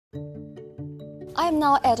I am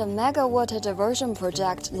now at a mega water diversion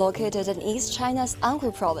project located in East China's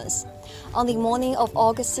Anhui province. On the morning of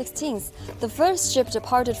August 16th, the first ship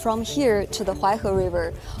departed from here to the Huaihe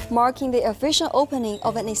River, marking the official opening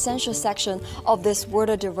of an essential section of this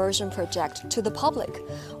water diversion project to the public,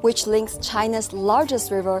 which links China's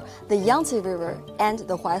largest river, the Yangtze River, and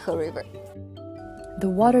the Huaihe River. The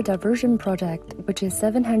water diversion project, which is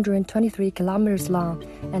 723 kilometers long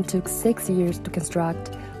and took 6 years to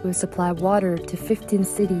construct, will supply water to 15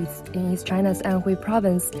 cities in East China's Anhui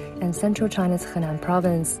province and Central China's Henan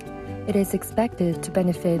province. It is expected to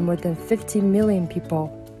benefit more than 50 million people.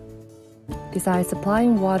 Besides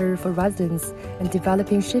supplying water for residents and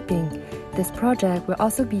developing shipping, this project will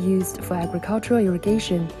also be used for agricultural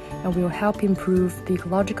irrigation and will help improve the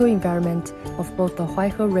ecological environment of both the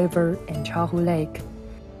Huaihe River and Chaohu Lake.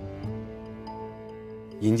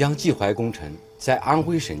 引江济淮工程在安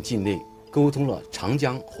徽省境内沟通了长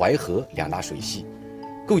江、淮河两大水系，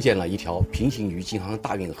构建了一条平行于京杭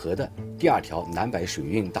大运河的第二条南北水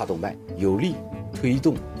运大动脉，有力推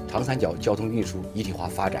动长三角交通运输一体化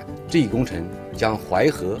发展。这一工程将淮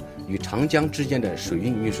河与长江之间的水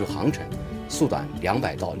运运输航程缩短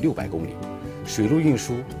200到600公里，水路运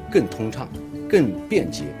输更通畅、更便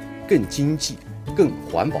捷、更经济、更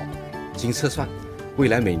环保。经测算，未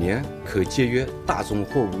来每年可节约大宗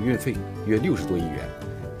货物运费约60多亿元，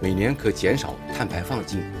每年可减少碳排放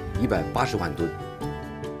近180万吨。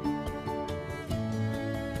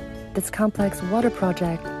This complex water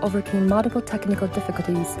project overcame multiple technical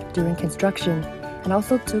difficulties during construction and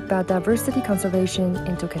also took biodiversity conservation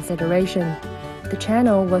into consideration. The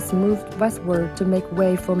channel was moved westward to make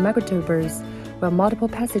way for migrators, while multiple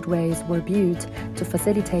passageways were built to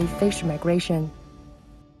facilitate fish migration.